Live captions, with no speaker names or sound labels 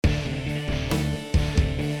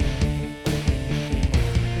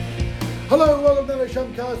Hello, welcome to the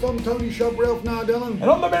Shopcast. I'm Tony Shop, Ralph Nardellan. And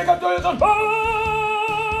I'm the Mega Toyota.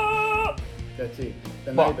 That's it.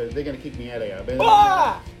 The What? neighbours, they're going to kick me out of here.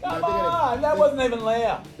 Come on, that wasn't even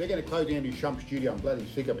loud. They're going to close down the Shump studio. I'm bloody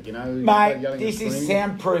sick of it, you know. Mate, Yelling this and is screaming.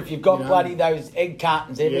 soundproof. You've got You know. bloody those egg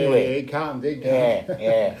cartons everywhere. Yeah, egg cartons, egg cartons.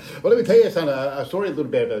 Yeah. Well, let me tell you, son, a story a little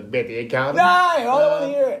bit about the egg carton. No, I don't want to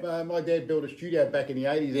hear it. My dad built a studio back in the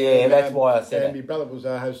 80s. Yeah, that's why I said and it. my brother was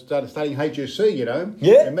started studying HSC, you know.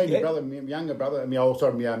 Yeah, And me and yeah. my brother, my younger brother,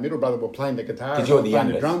 my middle brother were playing the guitar. 'Cause you're and I the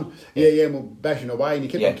was playing youngest. drums. Yeah, and we're bashing away. And he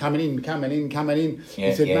kept Yeah. on coming in. Yeah,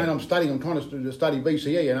 He said, yeah. mate, I'm trying to study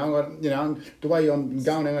VCE, you know. The way I'm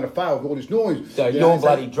going, I'm going to fail with all this noise. So You you're know,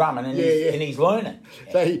 bloody drumming and, Yeah, and he's learning.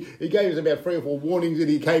 So he gave us about 3 or 4 warnings, and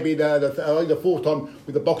he came in the fourth time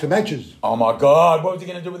with a box of matches. Oh my God, what was he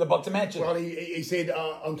going to do with a box of matches? Well, he said,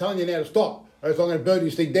 I'm telling you now to stop, or else I'm going to burn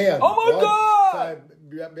this thing down. Oh my God! So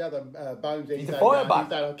the other bones there, He's a fire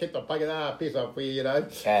buck. I kept on plugging, piss off for you, you know.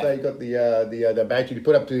 Yeah. So he got the badge, he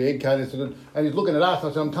put up to the egg cone, and he's looking at us,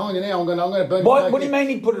 and I said, I'm telling you now, I'm going to burn What do you mean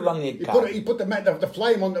he put it on the egg He carton? put the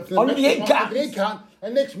flame on the egg carton? the egg carton,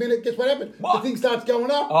 and next minute, guess what happened? What? The thing starts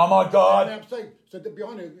going up. Oh my God. And I'm saying, so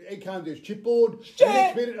behind the egg carton there's chipboard. Shit.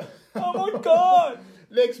 Next minute, Oh my God.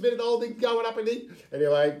 next minute, the whole thing's going up and in.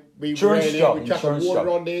 Anyway, we Insurance ran shop, out, we chucked the insurance water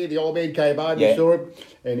shop. on there. The old man came over, Yeah. he saw it,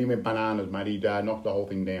 and he went bananas, mate. He knocked the whole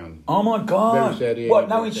thing down. Oh my God. Very sad, yeah, What,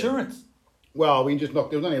 no very sad. insurance? Well, we just knocked.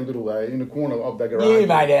 There was only a little in the corner of the garage. You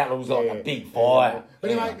made out it was like a big fire.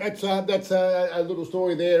 But anyway, that's a little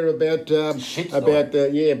story there about Shit story.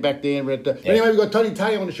 back then. But anyway, we've got Tony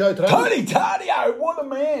Taylor on the show today. Tony Tardio, what a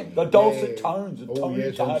man. The dulcet tones of Oh Tony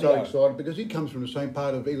yes, Tardio. I'm so excited because he comes from the same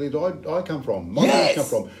part of Italy that I come from. My Yes.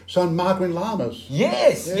 parents come from San Marco in Lamas.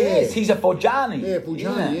 Yes, Yeah. yes. He's a Foggiani. Yeah,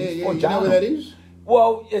 Fulgiani. He's Yeah. You know where that is?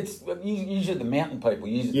 Well, it's usually the mountain people.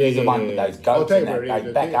 He's the one with those I'll goats tell and you that. where it They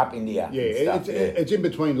is. back up India. Yeah, and stuff, it's in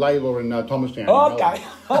between Layla and Thomastown. Okay.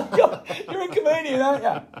 You're a comedian, aren't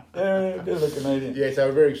you? You're a bit of a comedian. Yeah, so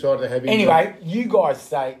we're very excited to have him. Anyway, you guys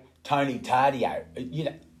say Tony Tardio. You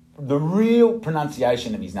know, the real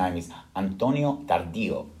pronunciation of his name is Antonio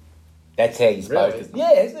Tardio. That's how you're supposed Really? to.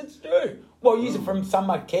 Yes, it's true. Well, you're from San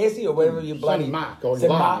Marquesi or wherever you bloody. San Marc or San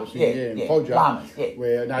Lamas, Marc, yeah, in Foggia, Lamas, yeah.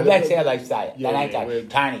 where- no, Well, that's the- how they say it. yeah, they don't where- say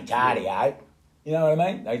Tony Tardio. You know what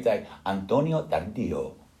I mean? They say Antonio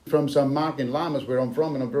Tardio. From San Marco in Lamas, where I'm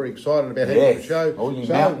from, and I'm very excited about having him on the Yes, show. all you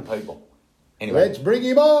So, mountain people. Anyway, let's bring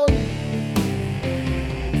him on.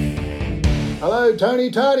 Hello, Tony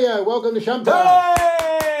Tardio. Welcome to Shump.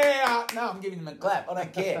 Hey! No, I'm giving him a clap. I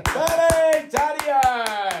don't care. Tony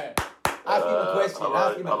Tardio! Ask him a question.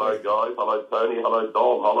 Ask him a Hello, question. guys. Hello, Tony. Hello,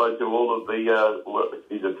 Dom. Hello to all of the,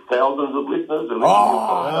 is it thousands of listeners? Who listen to your Oh,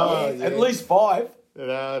 podcast? yes, at least 5.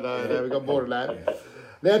 No, we've got more than that.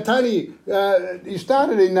 Now, Tony, you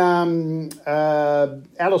started in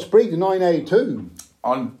Alice Springs in 1982,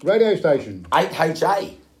 On radio station.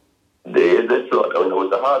 8HA. Yeah, that's right. I mean, it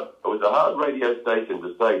was a hard radio station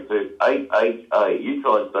to say too. 8HA. You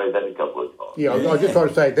try and say that a couple of times. Yeah, I was just trying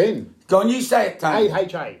to say it then. Go on, you say it, Tony.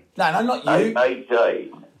 8HA. No, not you. 8HA.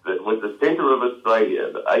 That was the centre of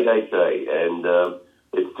Australia, the 8HA. And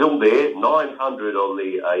it's still there, 900 on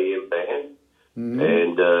the AM band. Mm-hmm.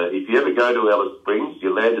 And if you ever go to Alice Springs,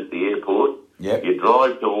 you land at the airport. Yep. You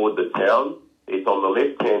drive toward the town. It's on the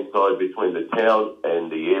left-hand side between the town and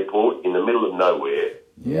the airport, in the middle of nowhere.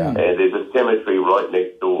 Yeah. And there's a cemetery right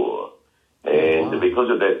next door. And because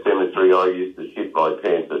of that cemetery, I used to shit my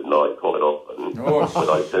pants at night quite often. Oh, but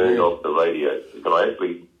I turned off the radio. Can I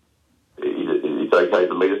actually... It's okay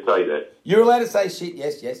for me to say that. You're allowed to say shit,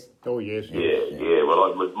 yes. Oh, yes. Yeah.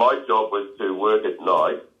 Well, my job was to work at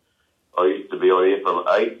night. I used to be on air from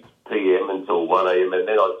 8 p.m. until 1 a.m. and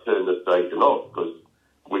then I'd turn the station off because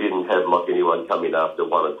we didn't have like anyone come in after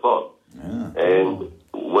 1 o'clock. And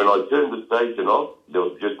when I turned the station off, there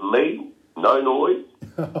was just me, no noise,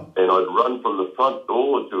 and I'd run from the front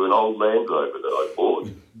door to an old Land Rover that I bought.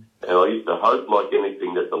 And I used to hope like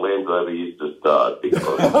anything that the Land Rover used to start because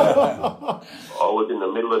I was in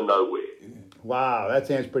the middle of nowhere. Wow, that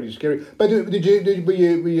sounds pretty scary. But were you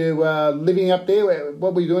living up there?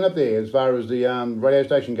 What were you doing up there as far as the radio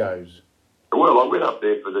station goes? Well, I went up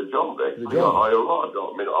there for the job, actually. The job. I arrived.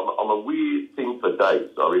 I mean, I'm a weird thing for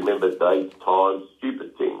dates. I remember dates, times,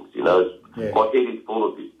 stupid things, you know. Yeah. My head is full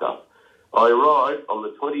of this stuff. I arrived on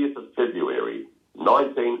the 20th of February,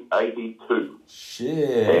 1982.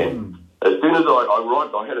 Shit. And as soon as I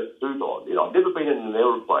arrived, I had a suit on. You know, I'd never been in an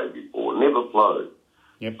aeroplane before, never flown.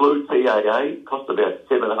 Yep. Flew TAA, cost about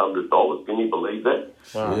 $700. Can you believe that?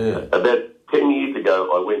 Wow. Yeah. About 10 years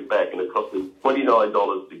ago, I went back and it cost me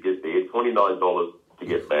 $29 to get there, $29 to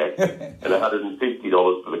get back, and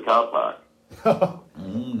 $150 for the car park.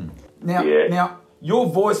 Now, your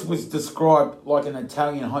voice was described like an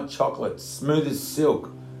Italian hot chocolate, smooth as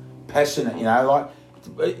silk, passionate. You know, like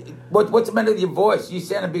what's the matter with your voice? You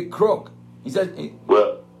sound a bit crook. Is that?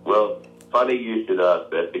 Well, funny you should ask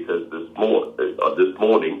that because this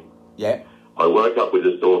morning, Yeah. I woke up with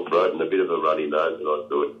a sore throat and a bit of a runny nose, and I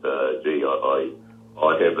thought, gee,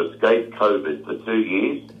 I have escaped COVID for 2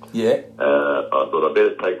 years. Yeah. I thought I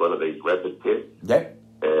better take one of these rapid tests. Yep.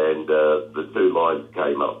 And the 2 lines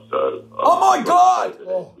came up. So Oh my God!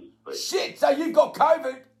 Shit! So you've got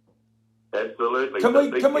COVID? Absolutely. Can So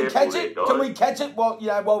we be catch careful it? there, Can guys. we catch it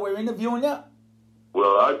while we're interviewing you?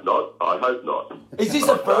 Well, I hope not. I hope not. Is this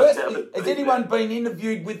a first? I haven't Has seen anyone that. been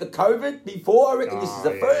interviewed with the COVID before? I reckon this is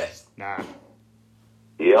a first. Nah.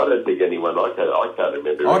 Yeah, I don't think anyone. I can't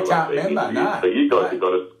remember. I anyone can't being remember, interviewed. no. So you guys No. have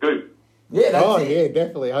got a scoop. Yeah, that's it. Yeah,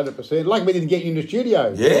 definitely, 100%. Like we didn't get you in the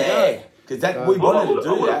studio. Yeah, because that we Well, I wanted would to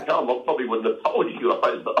have do that. come. I probably wouldn't have told you.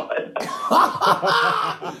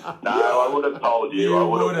 No, I would have told you. You I would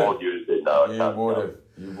would've. have told you. Said, no, I You can't would come. have.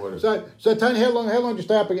 You would have. So Tony, how long did you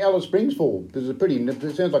stay up at Alice Springs for? This is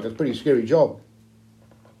it sounds like a pretty scary job.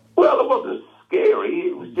 Well, it wasn't scary.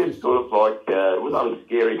 It was just sort of like, it was only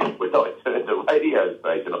scary when I turned the radio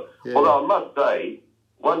station on. Yeah. Although I must say,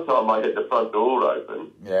 one time I had the front door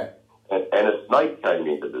open Yeah. and a snake came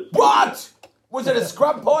into the studio. What? Was it a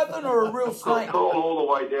scrub python or a real snake? Crawl all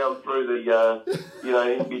the way down through the,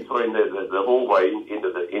 in between the hallway into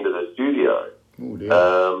the studio. Oh dear.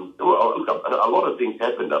 Well, look, a lot of things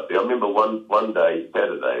happened up there. I remember one day,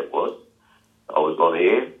 Saturday it was, I was on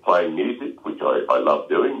air playing music, which I love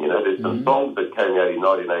doing. You know, there's some songs that came out in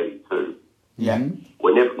 1982. Yeah.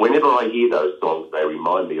 Whenever I hear those songs, they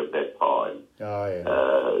remind me of that time. Oh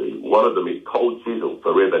yeah. One of them is Cold Chisel,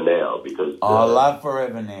 Forever Now, because I love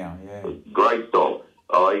Forever Now. Yeah. great song.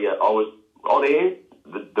 I was on air.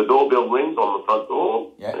 The doorbell rings on the front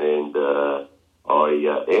door, Yeah. and I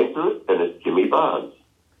answer it, and it's Jimmy Barnes.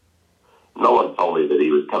 No one told me that he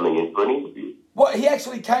was coming in for an interview. What? He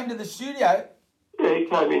actually came to the studio. Yeah, he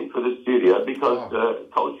came in for the studio because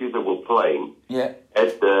Cold Chisel were playing Yeah.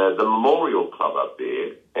 at the Memorial Club up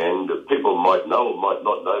there, and people might know or might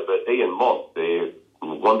not know, but Ian Moss, their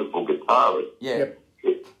wonderful guitarist, Yeah.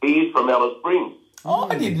 Yep. he is from Alice Springs. Oh,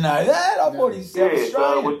 I didn't know that. I thought he's South Yeah, so it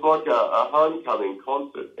Australian. was like a homecoming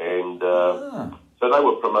concert, and Ah. so they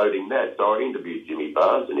were promoting that. So I interviewed Jimmy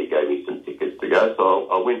Barnes, and he gave me some tickets to go. So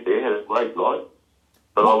I went there, had a great night,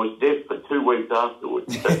 but I was deaf for 2 weeks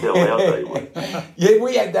afterwards. That's how loud they were. Yeah,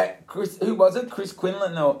 we had that. Who was it? Chris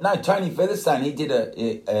Quinlan? Or no, Tony Featherstone. He did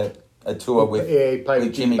a tour with Yeah, he played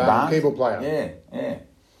with Jimmy Jimmy Barnes, keyboard player. Yeah.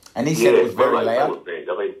 And he said it was very well, they loud. were big.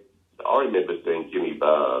 I mean, I remember seeing Jimmy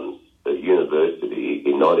Barnes at university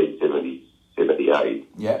in 1978.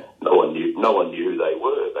 Yeah. No one knew who they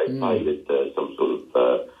were. They played at some sort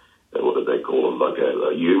of what did they call them? Like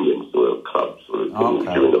a union sort of club, sort of thing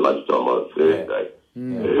Okay. during the lunchtime on a Thursday. Yeah.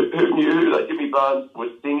 Who knew that Jimmy Barnes was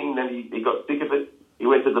singing? Then he got sick of it. He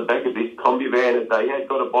went to the back of this combi van that they had,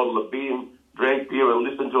 got a bottle of beer, and drank beer and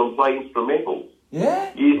listened to him play instrumentals.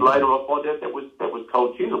 Yeah. Years later, I find out that was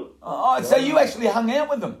Cold Chisel. Oh, so you actually hung out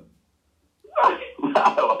with them? No,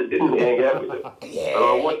 I didn't hang out with them. Yeah. But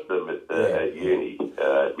I watched them at uni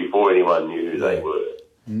before anyone knew who they were.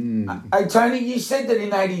 Hey, Tony, you said that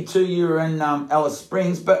in 82 you were in Alice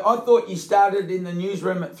Springs, but I thought you started in the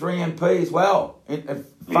newsroom at 3MP as well.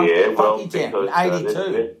 Funky Town in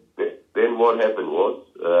 82. Then what happened was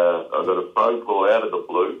I got a phone call out of the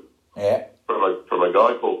blue Yeah. from a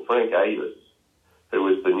guy called Frank Avis, who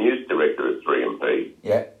was the news director at 3MP,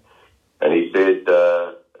 Yeah. and he said,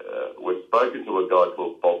 we've spoken to a guy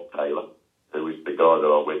called Bob Taylor, who is the guy that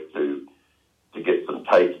I went to get some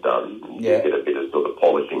tapes done and Yeah. get a bit of sort of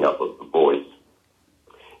polishing up of the voice.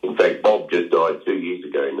 In fact, Bob just died 2 years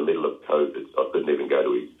ago in the middle of COVID, so I couldn't even go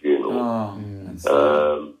to his funeral.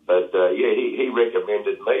 Oh, that's He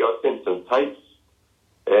recommended me. I sent some tapes,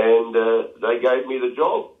 and they gave me the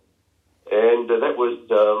job. And that was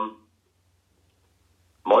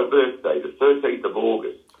my birthday, the 13th of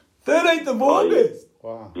August. 13th of August.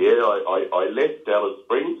 Wow. Yeah, I left Alice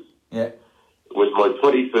Springs. Yeah. It was my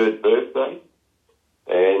 23rd birthday.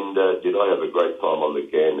 And did I have a great time on the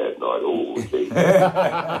can that night? Oh, gee.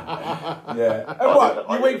 Yeah. And what?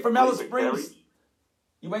 I You went had from to Alice leave the Springs? garage.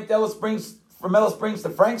 You went to Alice Springs, from Alice Springs to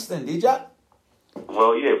Frankston, did you?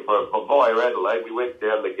 Well, yeah, via Adelaide, we went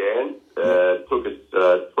down the Ghan. Took us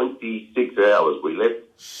 26 hours. We left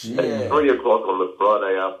at 3 o'clock on the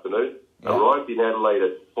Friday afternoon. Yeah. Arrived in Adelaide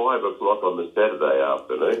at 5 o'clock on the Saturday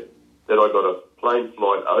afternoon. Then I got a plane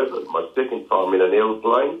flight over, my second time in an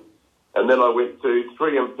aeroplane. And then I went to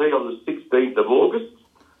 3MP on the 16th of August,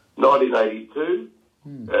 1982.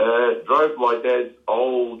 Drove my dad's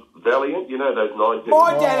old Valiant, you know those 19...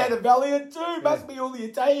 My dad had a Valiant too. Must be all the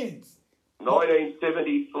Italians.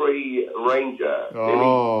 1973 Ranger.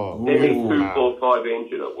 Oh. Semi 245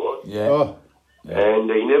 engine it was. Yeah. Oh. And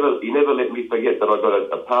he never let me forget that I got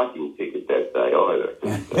a parking ticket that day either.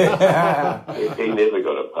 He never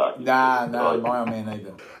got a parking ticket. No, my old man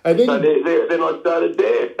either. And then, So then I started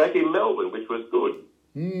there, back in Melbourne, which was good.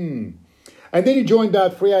 and then you joined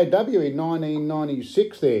 3AW in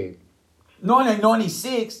 1996 there.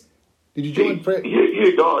 1996? Did you join...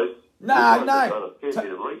 You guys... No. you guys have done a fair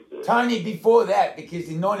bit of research. Tony, before that, because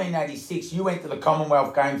in 1986 you went to the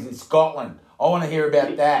Commonwealth Games in Scotland. I want to hear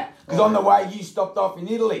about that. Because on the way you stopped off in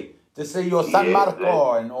Italy to see your San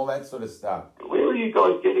Marco and all that sort of stuff. Where are you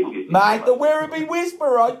guys getting this? Mate, the Werribee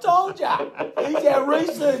Whisperer, I told you. He's our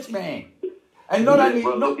research man. And not only...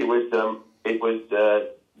 Well, look, it was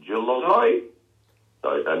July...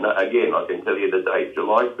 Again, I can tell you the date,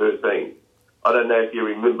 July 13th. I don't know if you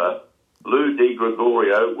remember, Lou Di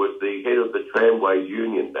Gregorio was the head of the Tramways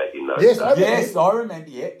Union back in those days. Yes, I remember.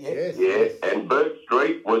 Yes. And Burke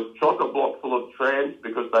Street was chock-a-block full of trams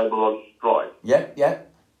because they were on strike. Yep.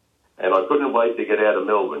 And I couldn't wait to get out of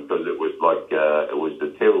Melbourne because it was it was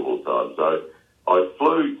a terrible time. So I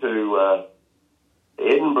flew to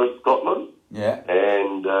Edinburgh, Scotland,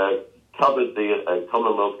 and covered the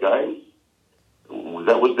Commonwealth Games.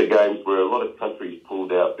 That was the games where a lot of countries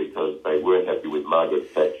pulled out because they weren't happy with Margaret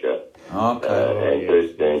Thatcher and her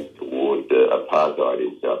stance toward apartheid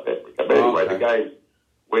in South Africa. But anyway, the games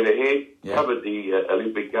went ahead, covered the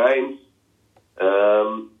Olympic Games,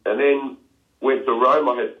 and then went to Rome.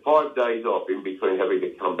 I had 5 days off in between having to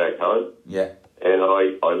come back home. Yeah. And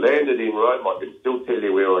I landed in Rome. I can still tell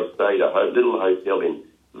you where I stayed, a little hotel in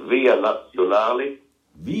Via Nazionale.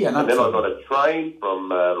 And then I got a train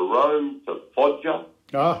from Rome to Foggia.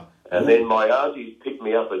 And then my aunties picked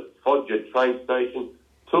me up at Foggia train station,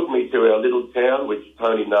 took me to our little town, which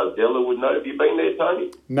Tony Nardella would know. Have you been there,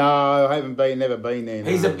 Tony? No, I haven't never been there.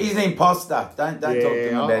 No. He's an imposter. Don't talk to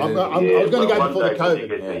him about it. I was going to go before the COVID.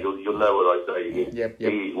 There, you'll know what I say again. Yep.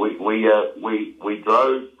 We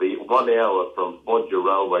drove the 1 hour from Foggia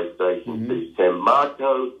railway station to San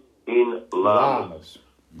Marco in Lamas.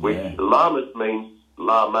 Which Lamas means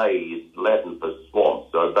Lame is Latin for swamp.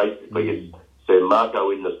 So basically it's San Marco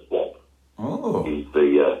in the swamp is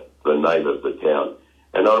the name of the town.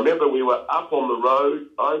 And I remember we were up on the road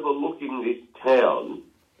overlooking this town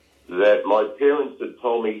that my parents had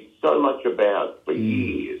told me so much about for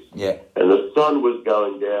years. Yeah. And the sun was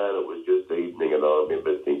going down. It was just evening. And I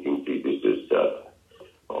remember thinking, gee, this is,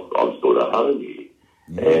 I'm sort of home here.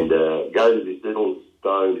 Yeah. And go to this little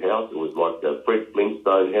stone house. It was like a Fred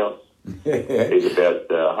Flintstone house. There's about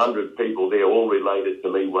 100 people there, all related to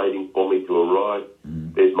me, waiting for me to arrive.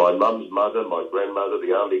 There's my mum's mother, my grandmother,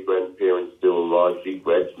 the only grandparent still alive. She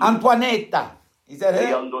grabs me. Antoinetta. Is that her?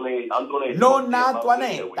 Antoinetta. Nonna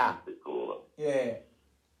Antoinetta. Yeah.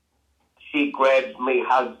 She grabs me,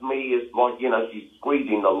 hugs me. It's like, she's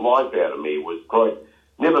squeezing the life out of me. It was great.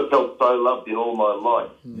 Never felt so loved in all my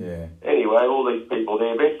life. Yeah. Anyway, all these people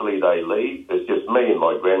there, eventually they leave. It's just me and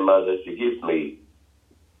my grandmother. She gives me...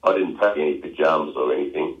 I didn't take any pyjamas or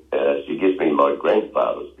anything. She gives me my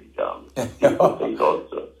grandfather's pyjamas.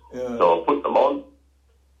 So I put them on,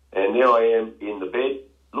 and there I am in the bed,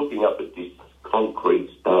 looking up at this concrete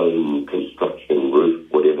stone construction roof,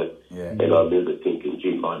 whatever. Yeah. And I remember thinking,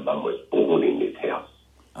 gee, my mum was born in this house.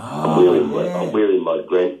 I'm wearing my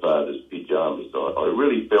grandfather's pyjamas. I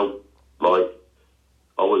really felt like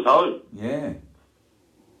I was home. Yeah.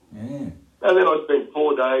 And then I spent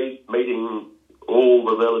 4 days meeting all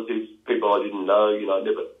the relatives, people I didn't know,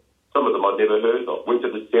 some of them I'd never heard. I went to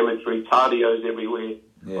the cemetery, Tardios everywhere.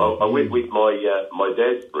 Yeah. I went with my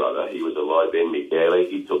dad's brother. He was alive then, Michele.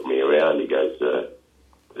 He took me around. He goes,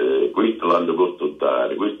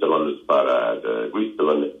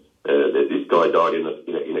 this guy died in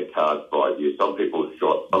a car 5 years. Some people were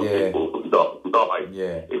shot, some people died.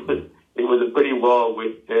 Yeah. It was a pretty wild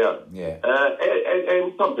west town. Yeah.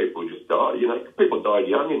 And some people just died. People died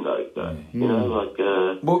young in those days.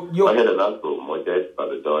 I had an uncle. My dad's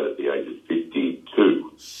brother died at the age of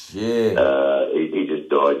 52. Shit. He just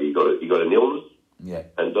died. He got an illness. Yeah.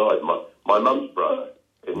 And died. My mum's brother,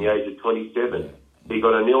 at the age of 27, he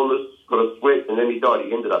got an illness, got a sweat, and then he died.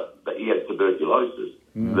 He had tuberculosis.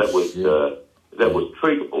 That was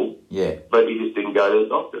treatable. Yeah. But he just didn't go to the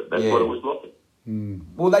doctor. That's what it was like.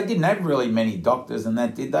 Well, they didn't have really many doctors and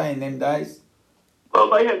that, did they, in them days? Well,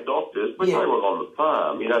 they had doctors, but they were on the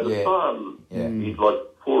farm. The farm is like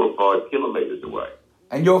 4 or 5 kilometres away.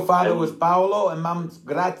 And your father was Paolo and Mum's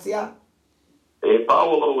Grazia? He Yeah,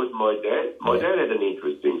 Paolo was my dad. My dad had an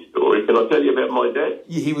interesting story. Can I tell you about my dad?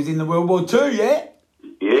 Yeah, he was in the World War II, yeah?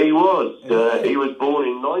 Yeah, he was. Yeah. He was born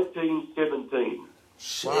in 1917.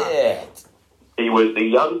 Shit. He was the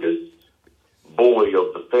youngest boy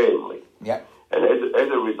of the family. Yeah. And as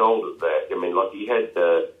a result of that, I mean, like he had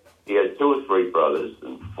 2 or 3 brothers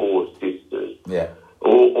and 4 sisters. Yeah.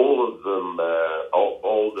 All of them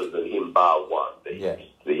older than him, bar one.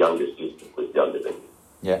 The youngest sister was younger than him.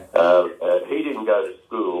 Yeah. He didn't go to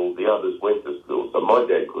school. The others went to school. So my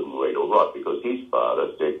dad couldn't read or write because his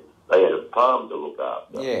father said they had a farm to look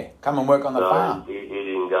after. Yeah. Come and work on the So farm. he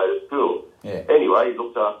didn't go to school. Yeah. Anyway, he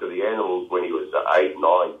looked after the animals when he was 8,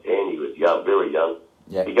 9, 10. He was young, very young.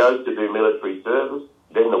 Yeah. He goes to do military service.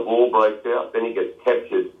 Then the war breaks out. Then he gets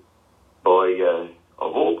captured by,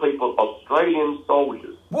 of all people, Australian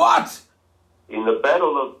soldiers What? in the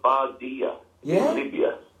Battle of Bardia Yeah. in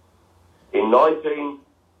Libya in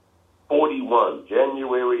 1941,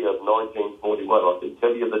 January of 1941. I can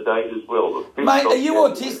tell you the date as well. The 5th Mate, of are you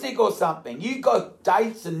January. autistic or something? You got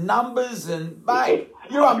dates and numbers and, mate,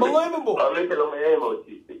 you're unbelievable. I reckon I am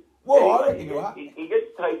autistic. Well, I reckon you are. He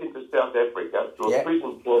gets taken to South Africa to Yeah. a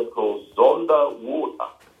prison camp called Zonderwater.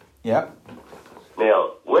 Yep.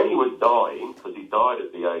 Now, when he was dying, because he died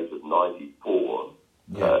at the age of 94,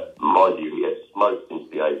 Yeah. mind you, he had smoked since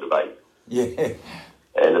the age of 8. Yeah.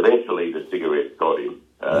 And eventually the cigarettes got him.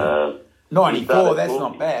 94, that's talking.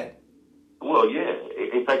 not bad. Well, yeah.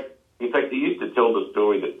 In fact, he used to tell the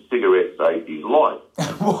story that cigarettes saved his life.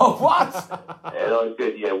 What? And I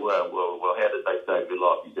said, yeah, well, how did they save your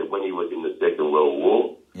life? He said, when he was in the Second World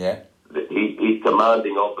War, Yeah. his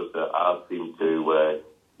commanding officer asked him to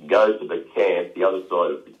go to the camp, the other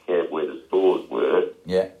side of the camp where the stores were,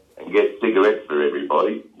 Yeah. and get cigarettes for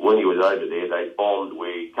everybody. When he was over there, they bombed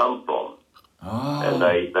where he come from. Oh. And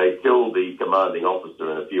they killed the commanding officer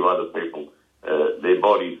and a few other people. Their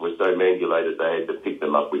bodies were so manulated they had to pick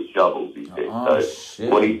them up with shovels, he said. Oh, so shit.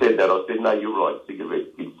 when he said that, I said, no, you're right,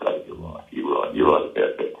 cigarettes did save your life. You're right about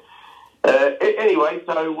that. Anyway,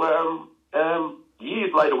 so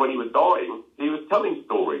years later when he was dying, he was telling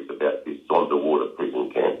stories about this Zonderwater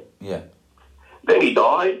prison camp. Yeah. Then he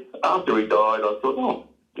died. After he died, I thought, oh,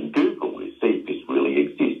 Google this, see if this really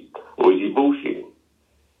exists, or is he bullshitting?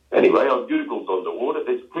 Anyway, I Googled Zonderwater.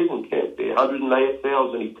 There's a prison camp there.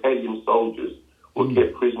 108,000 Italian soldiers were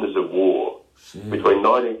kept prisoners of war between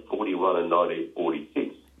 1941 and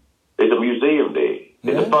 1946. There's a museum there.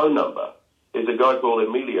 There's a phone number. There's a guy called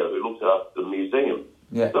Emilio who looks after the museum.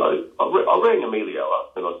 Yeah. So I rang Emilio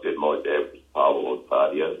up and I said my dad was Paolo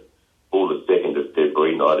Pardio for the 2nd of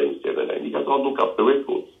February 1917. He goes, I'll look up the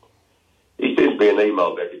records. He sends me an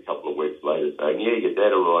email back a couple of weeks later saying, yeah, your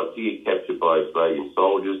dad arrived here, captured by Australian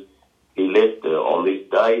soldiers. He left on this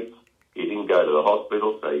date. He didn't go to the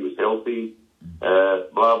hospital, so he was healthy,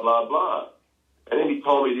 blah, blah, blah. And then he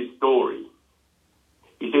told me this story.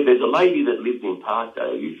 He said, there's a lady that lives in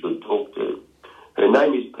Parco you should talk to. Her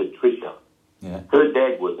name is Patricia. Yeah. Her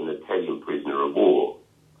dad was an Italian prisoner of war.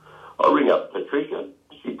 I ring up Patricia.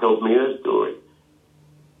 She tells me her story.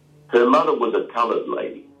 Her mother was a coloured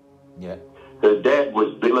lady. Yeah. Her dad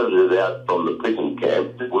was billeted out from the prison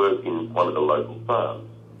camp to work in one of the local farms.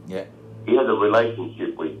 Yeah. He has a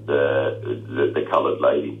relationship with the coloured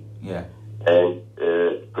lady. Yeah. And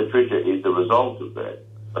Patricia is the result of that.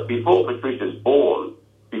 But before Patricia's born,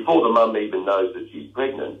 before the mum even knows that she's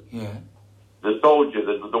pregnant, Yeah. the soldier,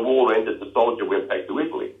 the war ended, the soldier went back to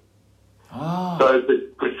Italy. Ah. So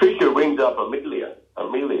Patricia rings up Emilio,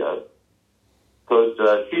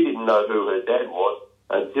 because she didn't know who her dad was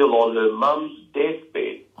until on her mum's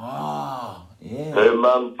deathbed. Ah. Yeah. Her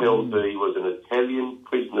mum tells her he was an Italian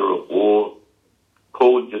prisoner of war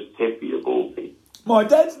called Giuseppe of all people. My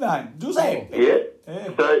dad's name, Giuseppe. Yeah? Yeah.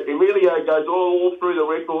 So Emilio goes all through the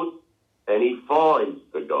records and he finds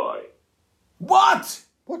the guy What?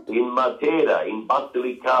 in Matera, in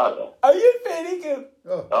Basilicata. Are you kidding him?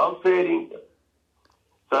 I'm feeding him.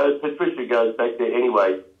 So Patricia goes back there.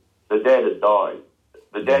 Anyway, the dad had died.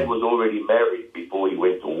 The dad was already married before he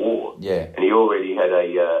went to war. Yeah. And he already had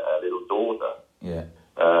a little daughter. Yeah.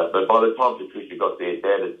 But by the time Patricia got there,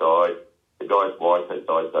 Dad had died. The guy's wife had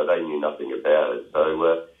died, so they knew nothing about it.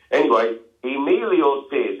 So anyway, Emilio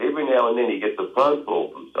says every now and then he gets a phone call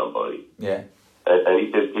from somebody. Yeah. And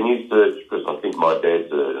he says, can you search, because I think my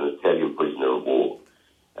dad's an Italian prisoner of war.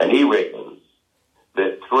 And he reckons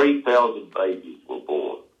that 3,000 babies were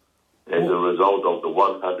born as a result of the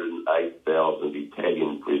 108,000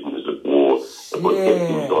 Italian prisoners of war that were kept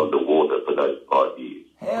in Zonderwater for those 5 years.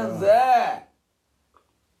 How's that?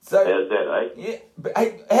 So, How's that, eh? yeah. But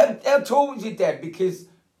hey, how tall was your dad? Because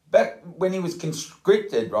back when he was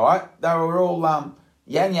conscripted, right? They were all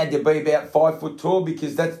Yan had to be about 5 foot tall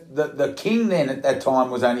because that's the king then at that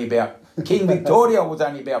time was only about King Victoria was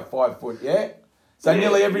only about 5 foot, yeah. So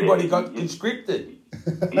nearly everybody got conscripted.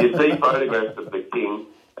 You see photographs of the king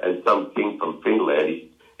and some king from Finland.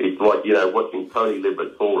 It's like watching Tony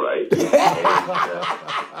Liberatore.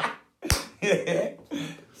 Yeah.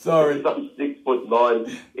 Sorry. Some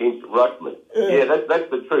 6'9" ruckman. Yeah, that's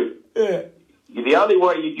the truth. Yeah. The only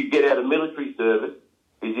way you could get out of military service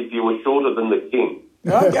is if you were shorter than the king.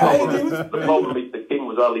 Okay. The problem is the king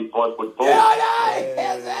was only 5 foot tall. Yeah, I know.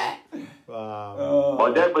 How's that? Wow.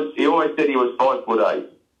 My dad he always said he was 5'8".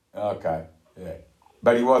 Okay. Yeah.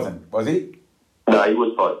 But he wasn't, was he? No, he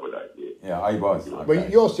was 5'8", yeah. Yeah, he was. Okay. Well,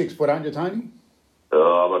 you're 6 foot, aren't you, Tony?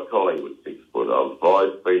 I'm a Collingwood 6 foot. I'm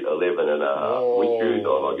 5 feet 11 and a half. Oh. With shoes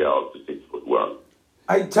on, I go up to 6'1".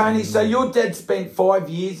 Hey, Tony, so your dad spent 5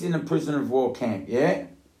 years in a prisoner of war camp, yeah?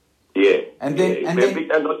 Yeah. And then- yeah. and then-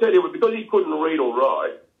 and I tell you, because he couldn't read or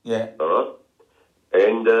write, Yeah. all right,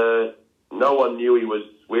 and no one knew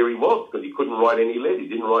where he was because he couldn't write any letters. He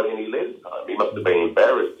didn't write any letters home. He must have been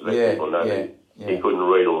embarrassed to let people know that he couldn't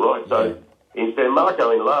read or write. So in San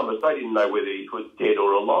Marco in Lamas, they didn't know whether he was dead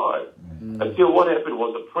or alive. Until what happened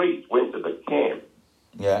was a priest went to the camp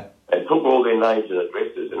Yeah. and took all their names and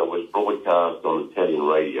addresses, and it was broadcast on Italian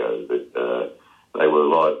radio that they were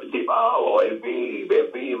alive.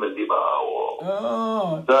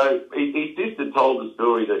 Oh. So his sister told the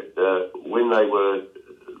story that when they were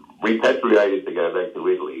repatriated to go back to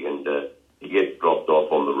Italy, and he gets dropped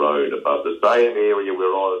off on the road above the same area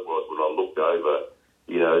where I was when I looked over,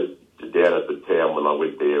 down at the town when I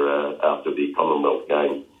went there after the Commonwealth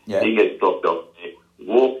Games. Yeah. He gets dropped off there,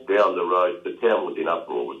 walks down the road. The town was in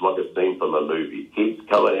uproar. It was like a scene from a movie. Kids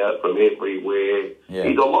coming out from everywhere. Yeah.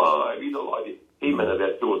 He's alive. He's alive. Him and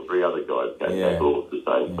about 2 or 3 other guys came back all at the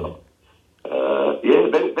same time.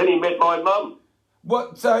 Then he met my mum.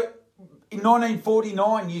 What? So in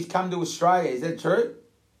 1949, you come to Australia. Is that true?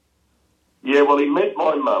 Yeah, well, he met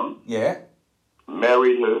my mum, Yeah.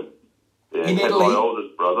 married her, In and had Italy? my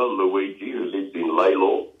oldest brother, Luigi, who lives in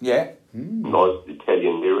Laylaw. Yeah. Nice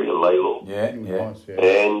Italian area, Laylaw. Yeah. Yeah. Nice, yeah.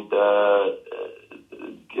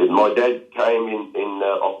 And my dad came in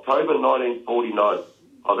October 1949.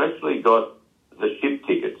 I've actually got the ship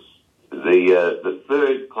tickets, the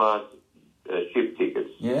third class ship tickets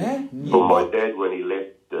Yeah. for my dad when he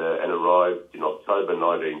left and arrived in October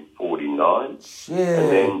 1949. Shit.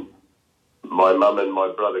 And then my mum and my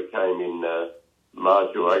brother came in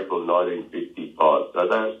March or April 1955. So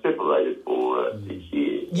they were separated for 6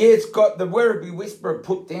 years. Yeah, it's got the Werribee Whisperer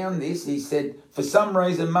put down this. He said, for some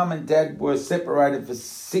reason, Mum and Dad were separated for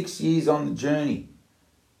 6 years on the journey.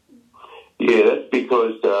 Yeah, that's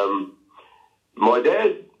because my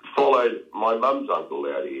dad followed my mum's uncle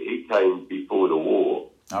out here. He came before the war.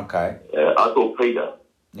 Okay. Uncle Peter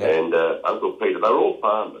Yeah. and Uncle Peter. They were all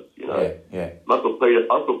farmers, Yeah. Yeah. Uncle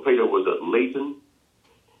Peter was at Leeton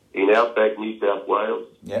in outback New South Wales.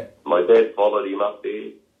 Yeah. My dad followed him up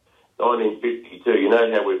there. 1952. You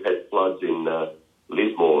know how we've had floods in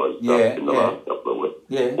Lismore and stuff in the last couple of weeks?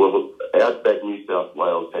 Yeah. Well, outback New South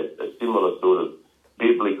Wales had a similar sort of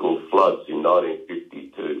biblical floods in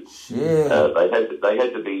 1952. Yeah. They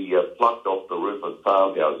had to be plucked off the roof of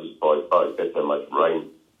farmhouses by boat. That's how much rain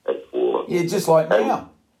had fallen. Yeah, just like now.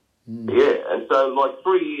 Yeah, and so like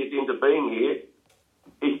 3 years into being here,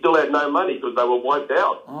 he still had no money because they were wiped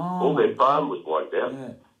out. Oh. All their farm was wiped out.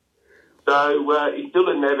 Yeah. So he still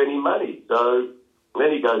didn't have any money. So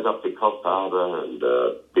then he goes up to Coffs Harbour and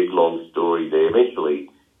big long story there. Eventually,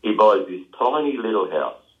 he buys this tiny little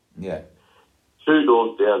house, Yeah. 2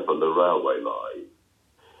 doors down from the railway line,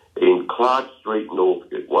 in Clark Street,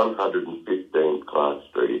 Northcote, 115 Clark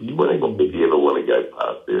Street. If you ever want to go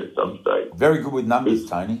past there at some stage. Very good with numbers,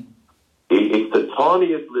 Tony. It's the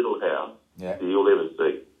tiniest little house Yeah. that you'll ever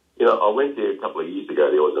see. You know, I went there a couple of years ago.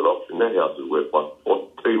 There was an auction. That house is worth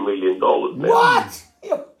 $2 million now. What?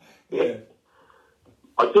 Yeah.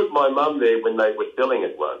 I took my mum there when they were selling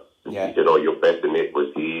it once. And Yeah. She said, your bassinet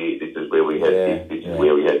was here. This is where we had this is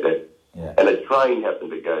where we had that. Yeah. And a train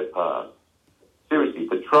happened to go past. Seriously,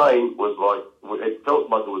 the train was like, it felt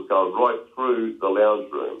like it was going right through the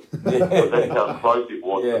lounge room. That's how close it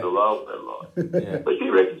was to the railway line. Yeah. But she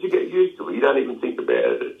reckons you get used to it. You don't even think about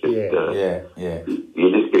it. It's just, Yeah. you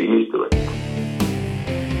just get used to it.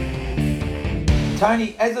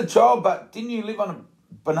 Tony, as a child, but didn't you live on a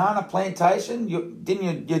banana plantation?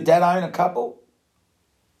 Didn't your dad own a couple?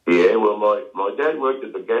 Yeah, well, my dad worked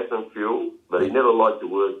at the gas and fuel, but he never liked to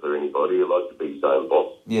work for anybody. He liked to be his own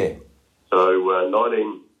boss. Yeah. So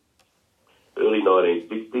early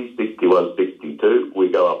 1960s, 61, 62, we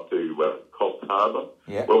go up Harbour.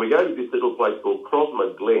 Yeah. Well, we go to this little place called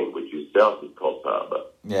Crosmer Glen, which is south of Coffs Harbour.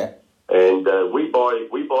 Yeah. And we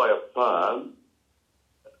buy a farm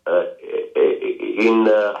in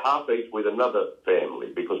Half East with another family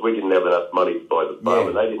because we didn't have enough money to buy the farm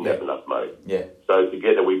and they didn't have enough money. Yeah. So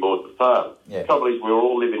together we bought the farm. Yeah. Trouble is we were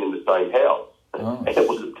all living in the same house. Oh. And it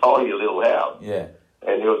was a tiny little house. Yeah.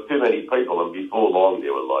 And there was too many people, and before long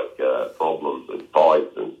there were like problems and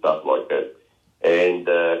fights and stuff like that. And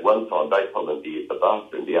one time they commandeered the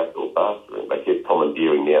bathroom, the outdoor bathroom. They kept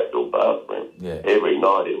commandeering the outdoor bathroom. Yeah. Every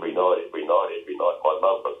night. My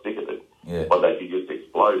mum got sick of it. Yeah. One day she just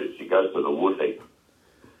exploded. She goes to the wood heap.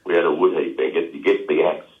 We had a wood heap and gets the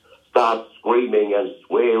axe, starts screaming and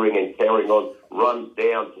swearing and carrying on, runs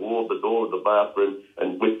down toward the door of the bathroom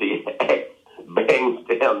and with the axe bangs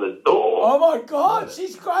down the door. Oh my God,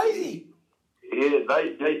 she's crazy. Yeah,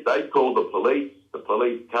 they call the police. The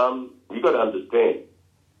police come. You got to understand,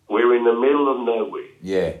 we're in the middle of nowhere.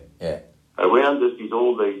 Yeah, yeah. Around us is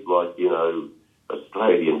all these, like, you know,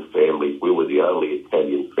 Australian families. We were the only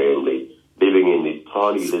Italian family living in this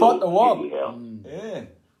tiny Spot the little wog. shitty house. Yeah.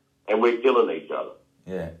 And we're killing each other.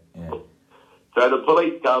 Yeah, yeah. So the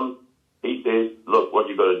police come. He says, look, what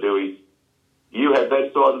you got to do is, you have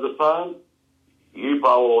that side of the farm. You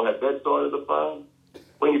all have that side of the farm.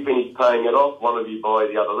 When you finish paying it off, one of you buy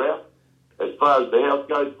the other out. As far as the house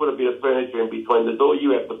goes, put a bit of furniture in between the door.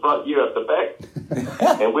 You have the front, you have the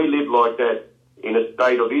back. And we lived like that in a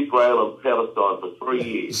state of Israel and Palestine for 3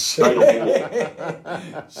 years. State of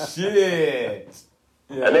war. Shit.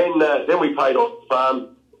 Yeah. And then we paid off the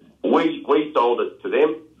farm. We sold it to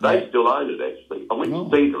them. They still own it, actually. I went to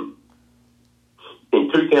see them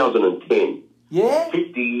in 2010. Yeah?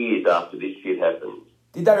 50 years after this shit happened.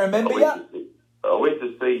 Did they remember you? I went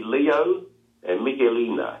to see Leo and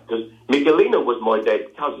Michelina, because Michelina was my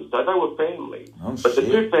dad's cousin, so they were family. Oh, but the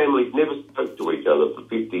shit. two families never spoke to each other for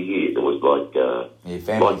 50 years. It was like... Yeah,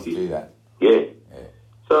 families like do that. Yeah. Yeah.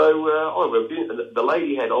 So I went in, and the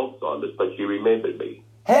lady had Alzheimer's, but she remembered me.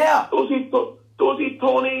 How? Tosi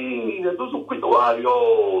Tony, tu questo Wario.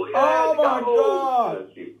 Oh, my God.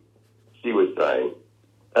 She was saying.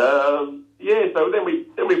 So then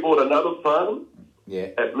we bought another farm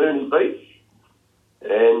at Mooney Beach,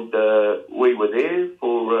 and we were there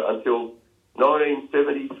for until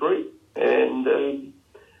 1973, and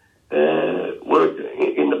worked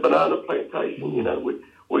in the banana plantation. You know,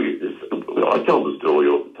 I tell the story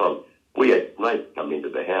all the time. We had snakes come into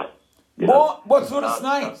the house. What sort of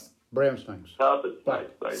snakes? Brown snakes. Carpet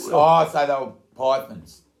snakes, they were. Oh, so they were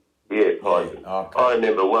pythons. Yeah, python. Yeah, okay. I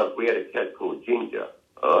remember once we had a cat called Ginger.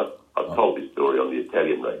 I've told this story on the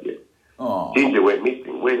Italian radio. Oh. Ginger went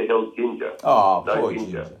missing. Where the hell's Ginger? Oh, No poor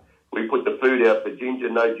Ginger. Ginger. We put the food out for Ginger,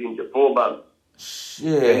 no Ginger. 4 months.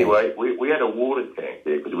 Shit. Anyway, we had a water tank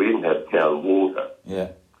there because we didn't have town water.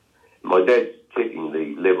 Yeah. My dad's checking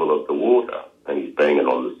the level of the water and he's banging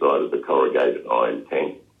on the side of the corrugated iron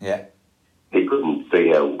tank. Yeah. He couldn't see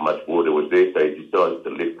how much water was there, so he decided to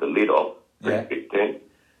lift the lid off. Yeah. Big tank.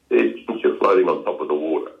 There's Ginger floating on top of the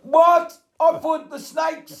water. What? I thought the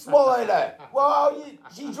snake swallowed her. Well,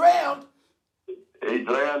 she drowned. He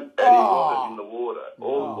drowned and he was in the water.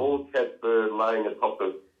 All Catbird laying atop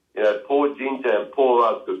of, poor Ginger and poor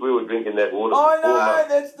us because we were drinking that water. I for 4 months.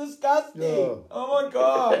 know, that's disgusting. Yeah. Oh, my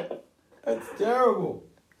God. That's terrible.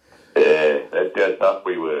 Yeah, that's how tough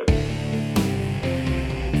we were.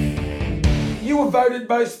 You were voted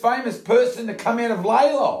most famous person to come out of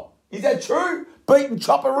Layla. Is that true? Beating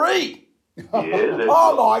Chopper Reed. Yeah,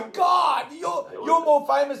 Oh, my God. You're more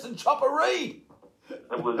famous than Chopper Reed.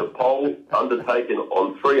 It was a poll undertaken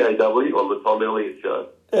on 3AW on the Tom Elliott show.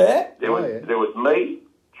 Yeah? There was me,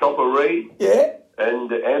 Chopper Reed, Yeah?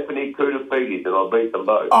 and Anthony Koutafidis, and I beat them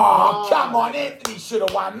both. Oh, come on. Anthony should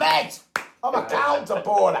have won that. I'm a Carlton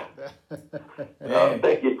supporter.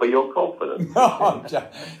 Thank you for your confidence.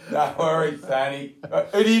 No worries, Tony.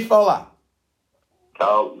 Who do you follow?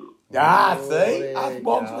 Carlton. See? Us yeah,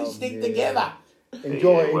 Wogs, we Carlton, stick yeah. together.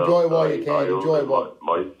 Enjoy while you can. Enjoy while...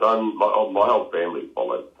 My son, my whole family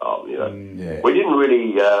followed Carlton, Yeah. We didn't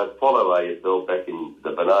really follow AFL back in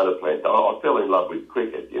the banana plant. I fell in love with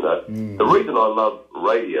cricket, The reason I love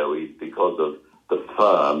radio is because of the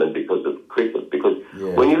farm and because of cricket. Because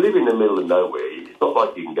when you live in the middle of nowhere, it's not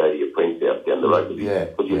like you can go to your friend's house down the road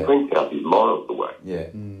because your friend's house is miles away.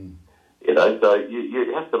 Yeah. So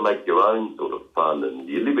you have to make your own sort of fun and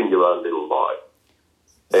you live in your own little life.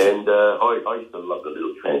 And I used to love the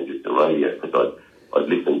little transistor radio because I'd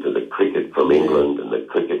listen to the cricket from England and the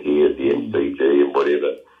cricket here at the MCG and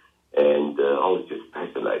whatever. And I was just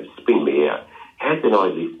fascinated. Spin me out. How can I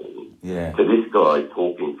listen to this guy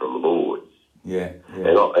talking from Lords? Yeah.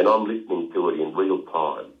 And I'm listening to to it in real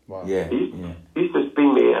time. Wow. Yeah, He yeah. used to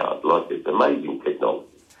spin me out like it's amazing technology.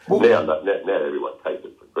 Well- Now everyone takes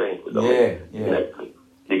it for granted. I mean,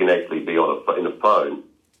 you can actually be in a phone,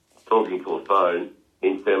 talking to a phone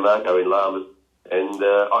in San Marco in Lamas, and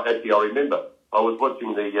I remember I was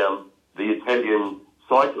watching the Italian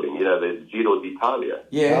cycling, the Giro d'Italia.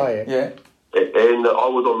 Yeah, Oh, yeah. yeah. And I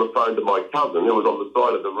was on the phone to my cousin, who was on the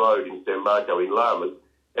side of the road in San Marco in Lamas,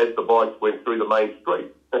 as the bikes went through the main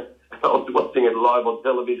street. I was watching it live on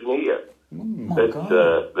television here. My God.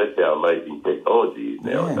 That's how amazing technology is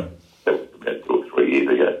now. Yeah. That was about 2 or 3 years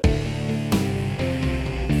ago.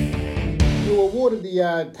 You were awarded the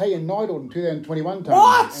Italian Knighthood in 2021, Tony.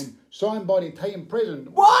 What? And signed by the Italian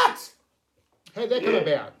president. What? How'd that come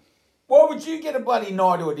about? Why would you get a bloody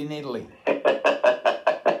knighthood in Italy?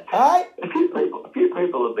 Hey? A few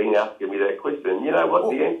people have been asking me that question. You know what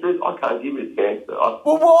the answer is? I can't give you the answer.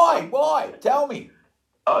 Well, why? Why? Tell me.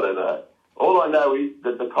 I don't know. All I know is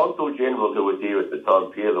that the Consul General who was here at the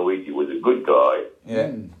time, Pierre Luigi, was a good guy.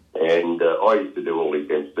 Yeah. And I used to do all his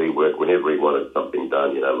MC work whenever he wanted something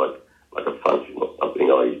done, like a function or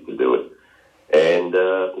something, I used to do it. And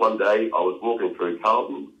one day I was walking through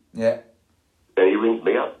Carlton, Yeah. and he rings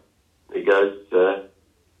me up. He goes,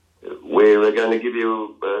 we're going to give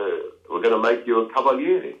you, we're going to make you a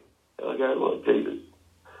Cavaliere. And I go, well, Jesus.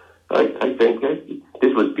 Okay, fantastic.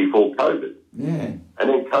 This was before COVID. Yeah. And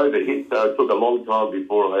then COVID hit, so it took a long time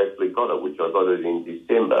before I actually got it, which I got it in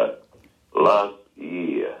December last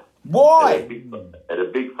year. Why? At a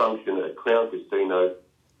big function at a Crown Casino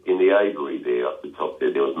in the Aviary there, up the top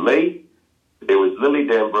there. There was me, there was Lily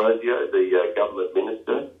D'Ambrosio, the government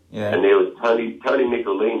minister, Yeah. and there was Tony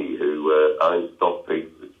Nicolini, who owns Stock Peaks.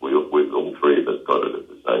 We all three of us got it at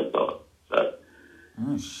the same time. So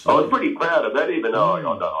Oh, shit. I was pretty proud of that, even though I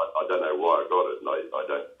don't know why I got it, and I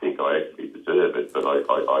don't think I actually deserve it. But I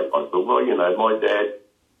thought, well,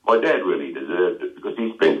 my dad really deserved it because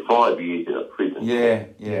he spent 5 years in a prison. Yeah.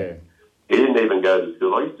 He didn't even go to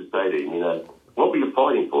school. I used to say to him, what were you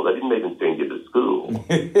fighting for? They didn't even send you to school.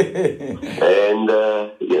 And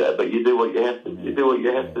but you do what you have to. You do what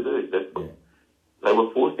you have to do. That's what they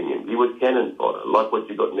were forcing him. He was cannon fodder, like what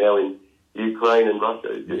you got now in Ukraine and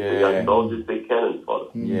Russia. Just the young soldiers, they're cannon fodder.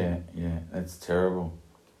 Yeah, that's terrible.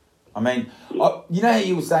 I mean, you know how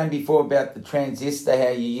you were saying before about the transistor, how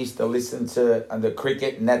you used to listen to the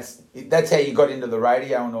cricket, and that's how you got into the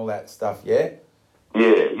radio and all that stuff, yeah?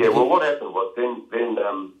 Yeah. Well, what happened was then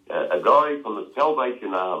a guy from the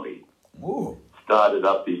Salvation Army Ooh. started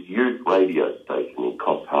up this youth radio station in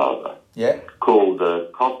Coffs Harbour Yeah, called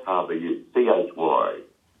Coffs Harbour Youth, CHY.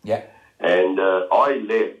 yeah, And I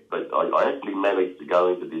left, but I actually managed to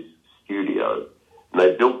go into this studio. And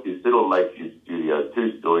they built this little makeshift studio,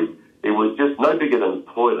 2 stories. It was just no bigger than a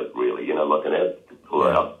toilet, really, like an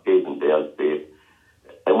upstairs and downstairs.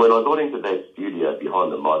 And when I got into that studio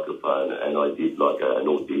behind the microphone and I did like an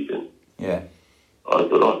audition, yeah. I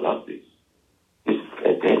thought, I love this. This is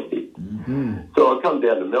fantastic. Mm-hmm. So I come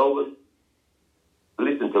down to Melbourne,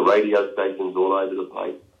 listen to radio stations all over the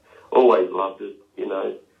place. Always loved it, and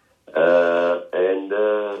I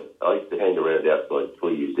used to hang around outside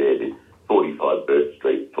Tweeds there in 45 Bourke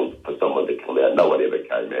Street for someone to come out. No one ever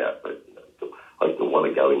came out, but I used to want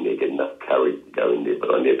to go in there, get enough courage to go in there,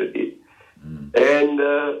 but I never did. Mm. And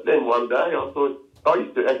then one day I thought, I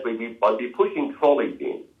used to actually I'd be pushing trolleys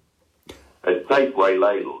in at Safeway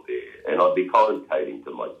Ladle there, and I'd be commentating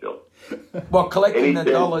to myself. Well, collecting the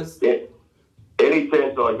dollars. Yeah, any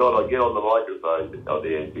chance I got, I'd get on the microphone out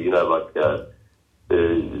there,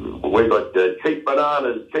 we've got cheap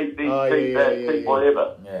bananas, cheap this, cheap that, cheap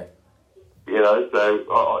whatever. Yeah.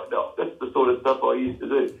 So that's the sort of stuff I used to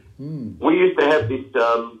do. Mm. We used to have this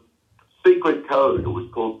secret code. It was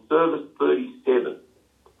called Service 37.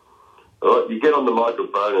 All right, you get on the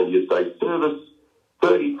microphone and you say Service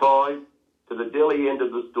 35 to the deli end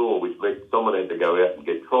of the store, which meant someone had to go out and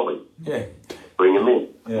get trolleys. Yeah. Bring them in.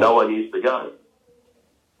 Yeah. No one used to go.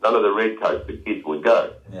 None of the redcoats, the kids would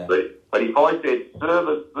go. Yeah. But if I said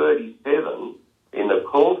Service 37 in the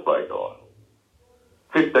call freight aisle,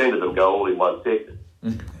 15 of them go all in 1 second.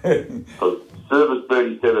 Because Service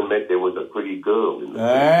 37 meant there was a pretty girl in the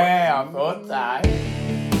I thought so.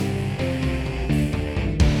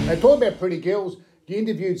 Hey, talking about pretty girls, you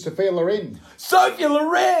interviewed Sophia Loren. Sophia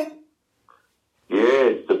Loren? Yeah,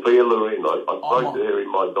 Sophia Loren. I spoke to her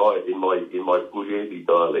in my Pugliese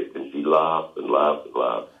dialect, and she laughed and laughed and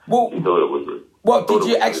laughed. Well, she thought it was. What, did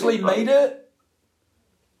you actually meet her?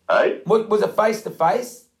 Hey? Was it face to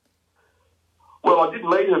face? Well, I didn't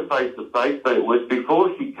meet her face to face, but it was before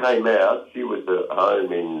she came out. She was at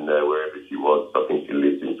home in wherever she was. I think she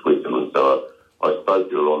lived in Switzerland, so I spoke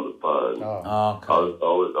to her on the phone. Oh,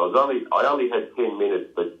 okay. I only had 10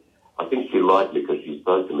 minutes, but I think she liked me because she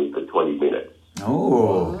spoke to me for 20 minutes.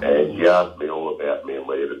 Oh. And she asked me all about me and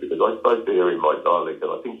whatever, because I spoke to her in my dialect,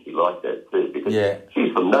 and I think she liked that too, because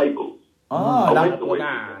she's from Naples. Oh, I went to West-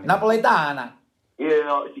 Napoletana.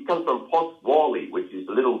 Yeah, she comes from Pozzuoli, which is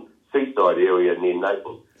a little seaside area near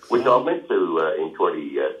Naples, which I went to in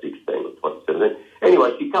 2016 or 2017.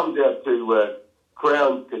 Anyway, she comes out to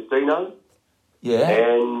Crown Casino. Yeah.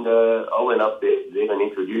 And I went up there then and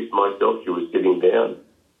introduced myself. She was sitting down.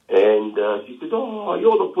 And she said, "Oh,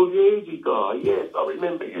 you're the Pugliese guy. Yes, I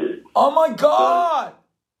remember you." Oh, my God.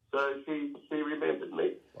 So she remembered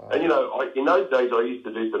me. Wow. And, you know, in those days I used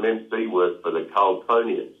to do some MC work for the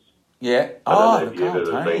Carltonians. Yeah. I don't know if you've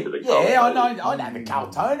ever been to the Carltonians. Yeah, I know the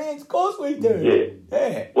Carltonians. Of course we do.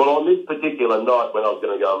 Yeah. Well, on this particular night when I was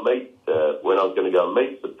going to go and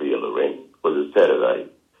meet Sophia Loren, was a Saturday.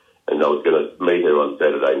 And I was going to meet her on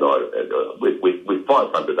Saturday night with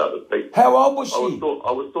 500 other people. How old was she?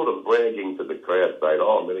 I was sort of bragging to the crowd, saying,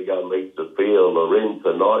 "Oh, I'm going to go and meet Sophia Loren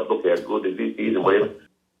tonight. Look how good this is," and whatever.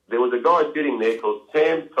 There was a guy sitting there called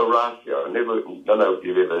Sam Tarascio. I don't know if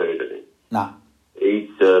you've ever heard of him. No. He's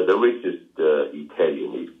the richest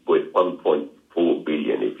Italian. He's worth 1.4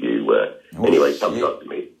 billion. If you anyway, he comes up to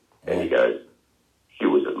me and he goes, "She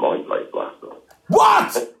was at my place last night."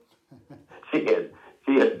 What?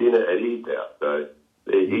 She had dinner at his house, so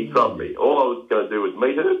he trumped me. All I was going to do was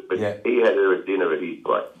meet her, but he had her at dinner at his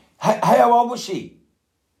place. How old was she?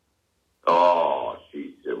 Oh,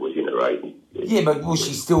 she was in her 80s. Yeah, but was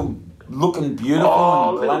she still looking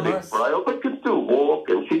beautiful and glamorous? Frail, but could still walk,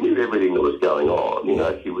 and she knew everything that was going on. You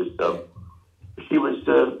know, she was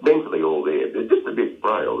mentally all there, but just a bit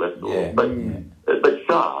frail, that's all. But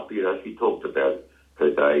sharp, you know, she talked about her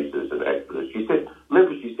days as an actress. She said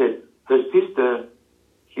her sister...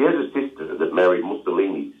 She has a sister that married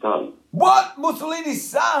Mussolini's son. What? Mussolini's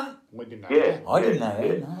son? We didn't know that. I didn't know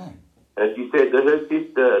that, no. And she said that her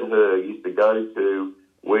sister and her used to go to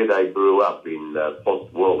where they grew up in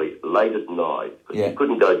Pozzuoli late at night. Because she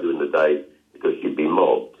couldn't go during the day because she'd be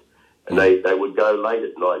mobbed. And they would go late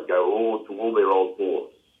at night, go to all their old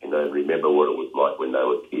haunts, you know, remember what it was like when they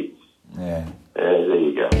were kids. Yeah. And there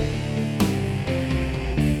you go.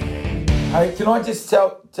 Hey, can I just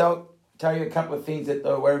tell you a couple of things that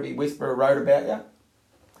the Werribee Whisperer wrote about you?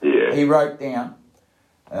 Yeah. He wrote down,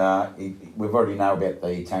 we've already know about the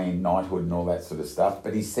Italian knighthood and all that sort of stuff,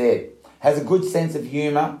 but he said, has a good sense of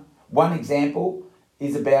humour. One example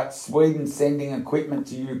is about Sweden sending equipment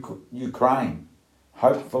to Ukraine.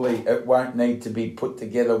 Hopefully it won't need to be put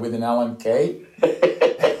together with an Allen key.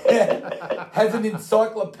 Has an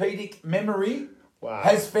encyclopedic memory. Wow.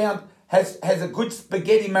 Has a good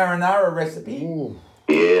spaghetti marinara recipe. Ooh.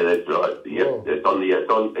 Yeah, that's right. Yep, it's on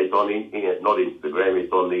internet, not Instagram.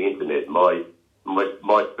 It's on the internet. My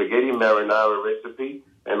spaghetti marinara recipe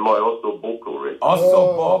and my ossobuco recipe.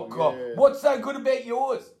 Ossobuco. Yeah. What's so good about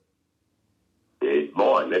yours? It's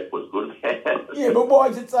mine. That's what's good about it. Yeah, but why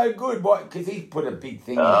is it so good? Why? Because he put a big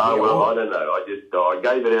thing in there. Well, I don't know. I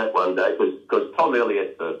gave it out one day because Tom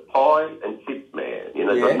Elliott's a pie and chips man. You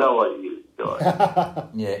know, got no idea this guy.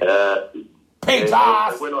 Yeah.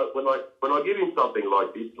 When I give him something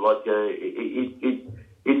like this, like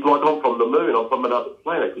it's like I'm from the moon, I'm from another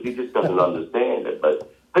planet, because he just doesn't understand it. But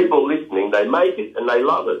people listening, they make it and they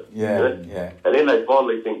love it. Yeah, you know? And then they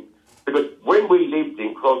finally think, because when we lived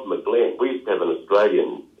in Crosmer Glen, we used to have an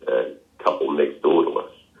Australian couple next door to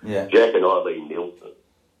us, Jack and Eileen Nielsen.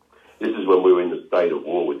 This is when we were in the state of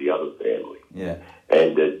war with the other family. Yeah.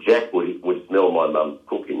 And Jack would smell my mum's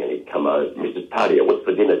cooking, and he'd come over, "Mrs. Paddy, what's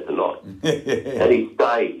for dinner tonight?" And he'd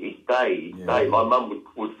stay. My mum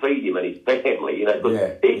would feed him and his family, you know,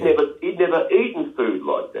 because he'd never eaten food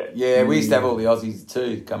like that. Yeah, we used to have all the Aussies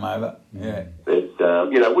too come over. Yeah. But,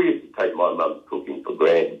 we used to take my mum's cooking for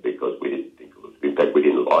granted because we didn't think it was, in fact, we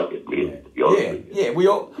didn't like it, really, to be honest with you. Yeah, we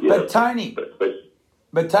all, but Tony...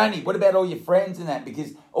 But Tony, what about all your friends and that?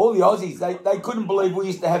 Because all the Aussies, they couldn't believe we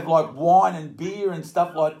used to have like wine and beer and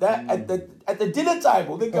stuff like that at the dinner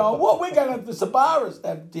table. They're going, "What? We're going to have the Sabaras to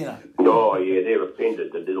have dinner." Oh yeah, they're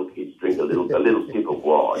offended that little kids drink a little sip of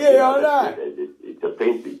wine. Yeah, I know. It's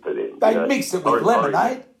offensive for them. They mix it with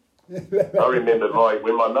lemonade. I remember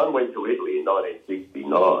when my mum went to Italy in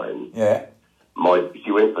 1969. Yeah.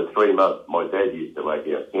 She went for 3 months. My dad used to make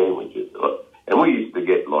our sandwiches. And we used to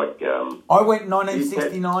get like... I went in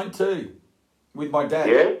 1969 too, with my dad.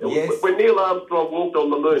 Yeah? Yes. When Neil Armstrong walked on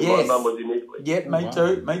the moon, yes. my mum was in Italy. Yep,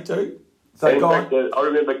 me too. So in fact, I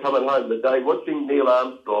remember coming home the day, watching Neil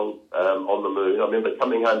Armstrong on the moon. I remember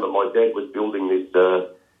coming home and my dad was building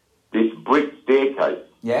this brick staircase.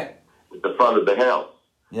 Yeah. at the front of the house.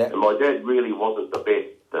 Yeah. And my dad really wasn't the best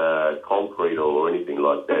concrete or anything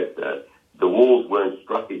like that. The walls weren't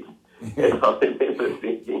straight. And I remember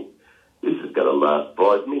thinking, this is going to last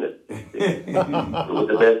 5 minutes.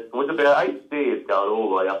 It was about 8 stairs going all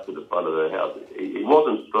the way up to the front of the house. It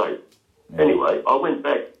wasn't straight. Yeah. Anyway, I went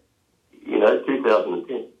back,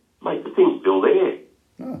 2010. Mate, the thing's still there.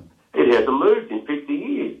 Oh. It hasn't moved in 50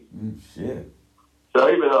 years. Shit. So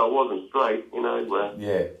even though it wasn't straight,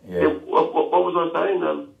 Yeah. What was I saying?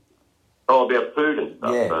 About food and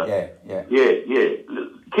stuff. Yeah.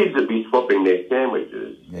 Kids would be swapping their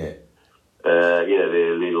sandwiches. Yeah.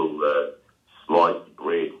 Their little sliced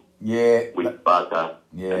bread. Yeah. With butter.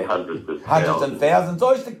 Yeah. And hundreds and thousands.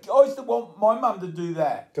 I used to want my mum to do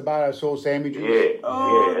that. Tomato sauce sandwiches. Yeah.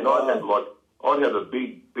 Oh, And I'd have a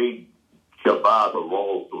big ciabatta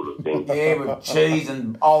roll sort of thing. Yeah, with cheese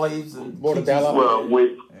and olives and Mortadella. Well,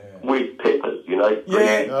 with peppers,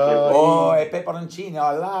 Yeah. Oh, pepperoncini.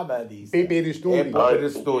 I love these. Pepe di Sturdy.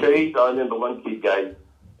 Cheese. I remember one kid going,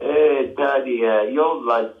 Daddy, your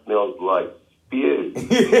lunch smells like spew. We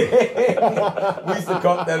used to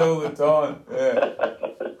cop that all the time. Yeah.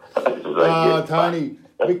 Tony,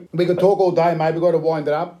 we could talk all day, mate. We've got to wind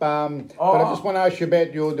it up. But I just want to ask you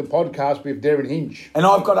about the podcast with Darren Hinch. And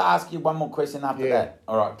I've got to ask you one more question after that.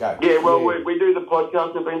 All right, go. Yeah, well, we do the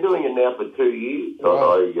podcast. We've been doing it now for 2 years. So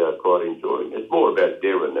I quite enjoy it. It's more about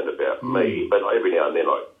Darren than about me. But every now and then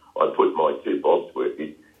I put my 2 bobs worth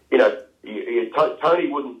in. Tony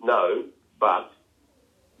wouldn't know, but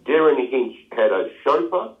Darren Hinch had a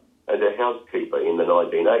chauffeur and a housekeeper in the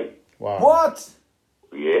 1980s. Wow. What?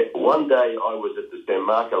 Yeah, one day I was at the San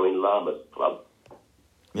Marco in Llamas Club.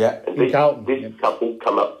 Yeah. And In Carlton, this couple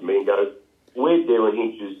come up to me and go, we're Darren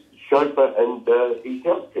Hinch's chauffeur and his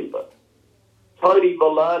housekeeper. Tony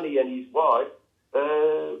Villani and his wife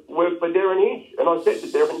work for Darren Hinch. And I said to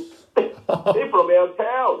Darren, they're from our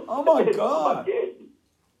town. Oh, my God. Yeah.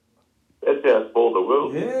 That's how small the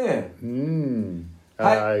world is. Yeah.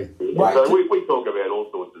 Aye. So we talk about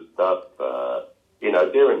all sorts of stuff.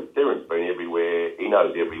 Darren's been everywhere. He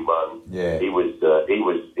knows everyone. Yeah. He was at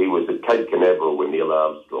Cape Canaveral with Neil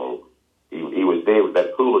Armstrong. He was there with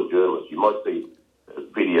that pool of journalists. You might see a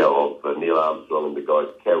video of Neil Armstrong and the guys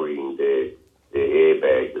carrying their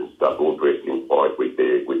airbags and stuff, all dressed in white with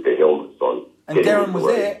their helmets on. And Darren was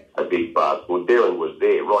there. A big bus. Well, Darren was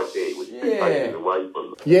there, right there. He was 2 paces away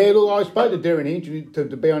from them. Yeah, look, I spoke to Darren Hinch to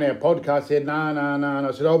be on our podcast. Said, no. And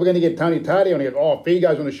I said, we're going to get Tony Tardy on. He goes, if he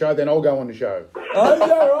goes on the show, then I'll go on the show. Oh, is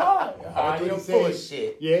that right? You're full of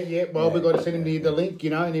shit. Yeah. Well, we've got to send him the link,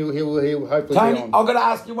 and he'll hopefully Tony, be on. I've got to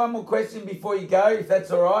ask you one more question before you go, if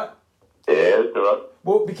that's all right. Yeah, that's all right.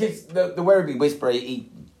 Well, because the Werribee Whisperer,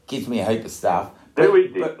 he gives me a heap of stuff. Who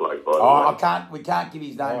is this bloke, by the way? We can't give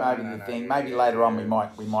his name over the thing. Maybe later on we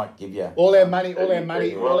might give you. All our money.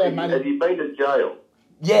 Have you been to jail?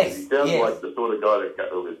 Yes. He sounds like the sort of guy that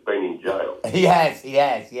has been in jail. He has,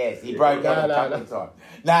 yes. He broke up a couple of times.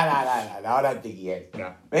 No, I don't think he has.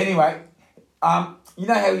 No. Anyway, you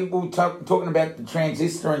know how we were talking about the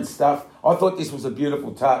transistor and stuff? I thought this was a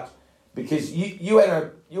beautiful touch because you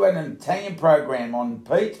had an Italian program on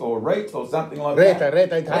Pete or Rete or something like that.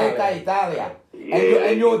 Rete Italia. Rete Italia. Yeah,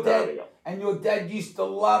 and your dad used to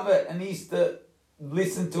love it and he used to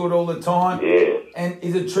listen to it all the time. Yeah. And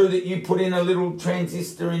is it true that you put in a little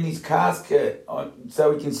transistor in his casket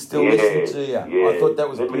so he can still listen to you? Yeah. I thought that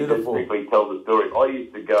was Let beautiful. me just quickly tell the story. I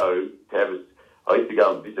used to go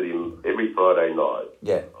and visit him every Friday night.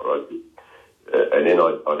 Yeah. All right. And then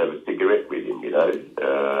I'd have a cigarette with him, I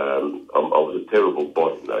was a terrible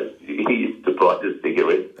boss, He used to buy the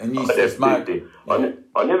cigarettes. And you used to smoke.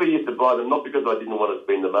 I never used to buy them, not because I didn't want to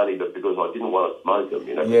spend the money, but because I didn't want to smoke them,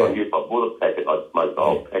 Yeah. I knew if I bought a packet, I'd smoke the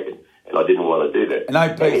whole packet, and I didn't want to do that. And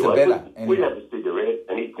OPs are better. We'd have a cigarette,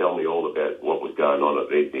 and he'd tell me all about what was going on at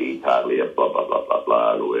Rete Italia, blah, blah, blah, blah,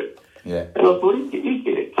 blah, and all that. Yeah. And I thought, you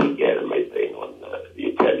get a kick out of me being on the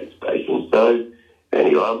Italian station. So,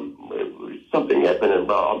 anyway, something happened,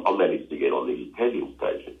 and I managed to get on the Italian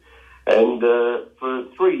station. And for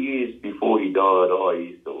 3 years before he died, I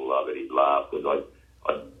used to love it. He'd laugh because I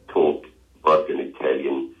talked broken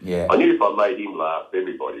Italian. Yeah. I knew if I made him laugh,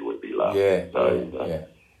 everybody would be laughing. Yeah.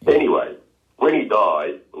 Anyway, when he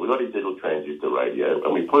died, we got his little transistor radio,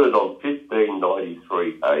 and we put it on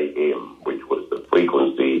 1593 AM, which was the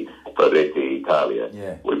frequency for Rete Italia.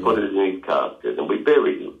 Yeah. We put it in his casket, and we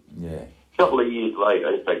buried him. Yeah. A couple of years later,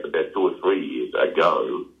 in fact about 2 or 3 years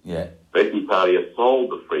ago, Yeah. Rete Italia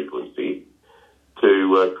sold the frequency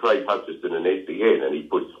to Craig Hutchison and SEN, and he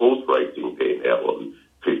puts horse racing there now on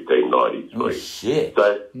 1593. Oh, shit.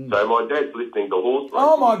 So my dad's listening to horse racing.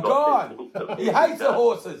 Oh, my He's not God. listening to He hates the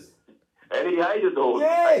horses. And he hated horses.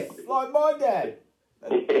 Yes, like my dad.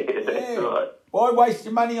 That's right. Why waste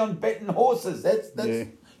your money on betting horses? That's Yeah.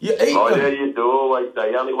 you eat My them. dad used to always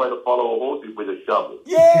say, the only way to follow a horse is with a shovel.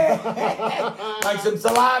 Yeah, make some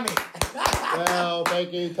salami. Well,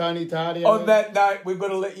 thank you, Tony Tardy. On that note, we've got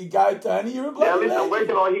to let you go, Tony. You're a Now bloody listen, where legend.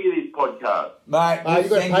 can I hear this podcast? Mate, we'll you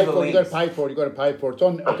got to send pay you the for it. You got links. to pay for it. You got to pay for it. It's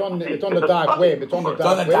on the dark web. It's on the It's on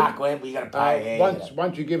dark the web. dark web. We got to pay.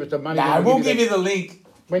 Once you give us the money, No, then we'll give the- you the link.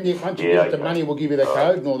 once you give Yeah, us the okay. money, we'll give you the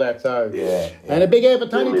code and all that. So Yeah. And a big air for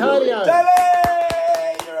Tony Give me the Tardio. Tony,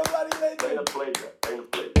 you're a bloody Been a legend. pleasure. Been a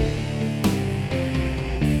pleasure.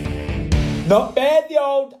 Not bad, the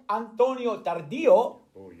old Antonio Tardio.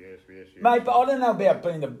 Oh yes. Mate, but I don't know about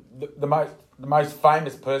being the most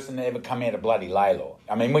famous person to ever come out of bloody Laylaw.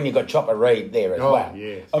 I mean, when you got Chopper Reed there as Oh, well.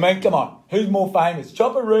 yes. I mean, come on. Who's more famous,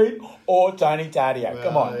 Chopper Reed or Tony Tardio?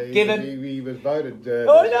 Come on, give it. He was voted.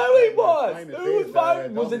 I know he was. famous Who was is,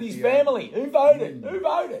 voting? Was it his Donkey, family? Who voted? Who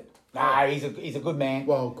voted? No, he's a good man.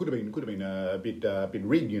 Well, could have been a bit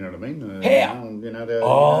rigged. You know what I mean? How?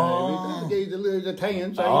 He's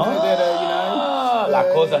Italian, so you know that. La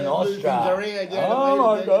Cosa move Nostra. things around, you know Oh, what I mean?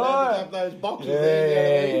 my They God. have those boxes there. You know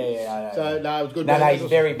what I mean? Yeah. So no, it was good. No, man. he's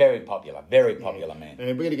very, very popular. Very popular man. And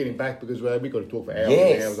we're going to get him back because we've got to talk for hours and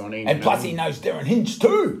Yes. hours on end. And you plus know? he knows Darren Hinch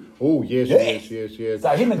too. Oh yes. So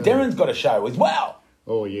him and Darren's got a show as well.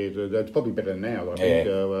 Oh yeah, that's probably better than now. I Yeah.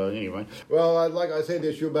 think. Anyway, well, like I said,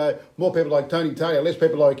 there should be more people like Tony Taylor, less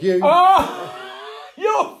people like you. Oh,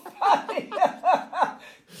 you're funny.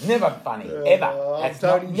 Never funny, ever. I'm That's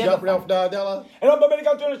Tony not, never jumping off funny. Dardella. And I'm going to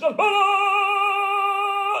go to the shop.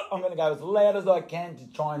 I'm going to go as loud as I can to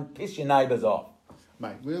try and piss your neighbours off.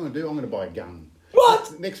 Mate, what I'm going to buy a gun.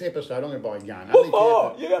 What? Next episode, I'm going to buy a gun. What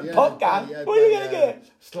for? You got a pop gun? What are you gonna get?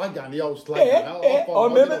 Slug gun, the old slug Yeah, gun. yeah, I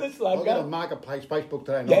remember the slug I'll get gun. a marketplace Facebook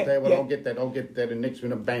today, and Yeah, I'll tell you what, yeah. I'll get that, and next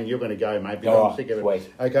minute, bang, you're going to go, mate. Because All I'm right, sick of it.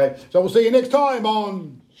 sweet. Okay, so we'll see you next time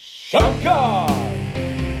on Shotgun!